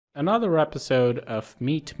Another episode of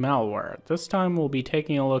Meet Malware. This time we'll be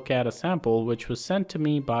taking a look at a sample which was sent to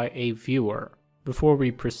me by a viewer. Before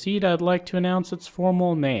we proceed, I'd like to announce its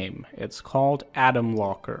formal name. It's called Atom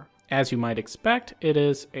Locker. As you might expect, it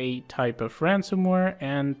is a type of ransomware,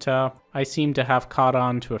 and I seem to have caught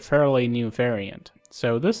on to a fairly new variant.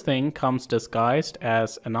 So this thing comes disguised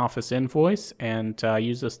as an Office invoice and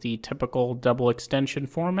uses the typical double extension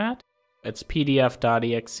format. It's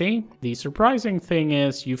pdf.exe. The surprising thing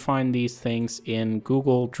is you find these things in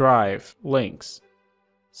Google Drive links.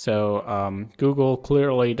 So Google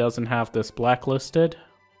clearly doesn't have this blacklisted.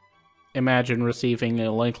 Imagine receiving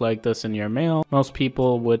a link like this in your mail. Most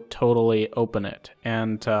people would totally open it.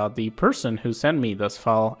 And the person who sent me this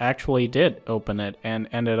file actually did open it and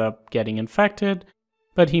ended up getting infected.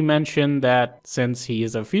 But he mentioned that since he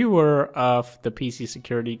is a viewer of the PC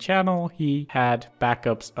security channel, he had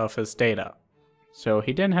backups of his data. So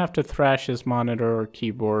he didn't have to thrash his monitor or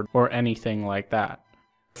keyboard or anything like that.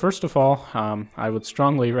 First of all, I would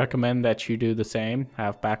strongly recommend that you do the same,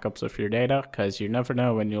 have backups of your data, because you never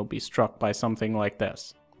know when you'll be struck by something like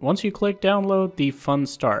this. Once you click download, the fun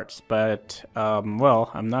starts, but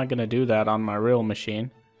well, I'm not going to do that on my real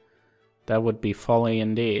machine. That would be folly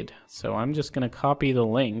indeed. So I'm just going to copy the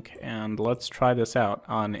link and let's try this out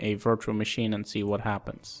on a virtual machine and see what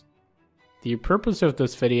happens. The purpose of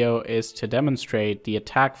this video is to demonstrate the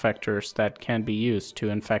attack vectors that can be used to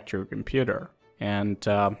infect your computer and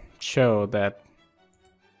show that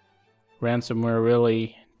ransomware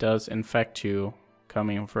really does infect you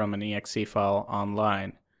coming from an exe file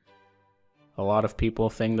online. A lot of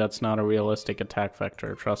people think that's not a realistic attack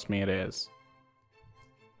vector. Trust me, it is.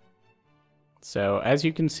 So as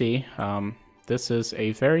you can see, this is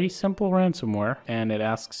a very simple ransomware, and it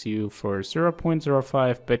asks you for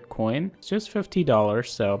 0.05 Bitcoin. It's just $50,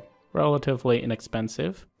 so relatively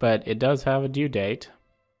inexpensive, but it does have a due date.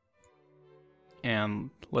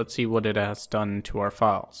 And let's see what it has done to our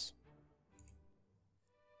files.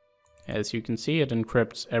 As you can see, it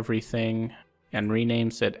encrypts everything and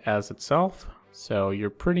renames it as itself. So you're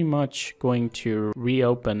pretty much going to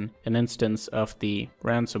reopen an instance of the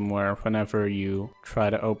ransomware whenever you try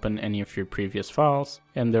to open any of your previous files,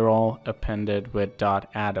 and they're all appended with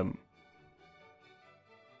 .atom.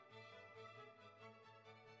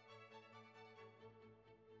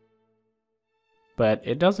 But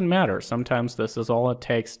it doesn't matter, sometimes this is all it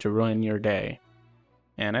takes to ruin your day.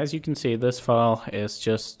 And as you can see, this file is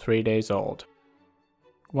just 3 days old.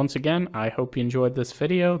 Once again, I hope you enjoyed this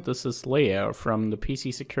video. This is Leo from the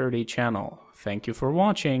PC Security channel. Thank you for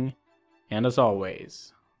watching, and as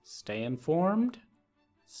always, stay informed,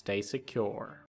 stay secure.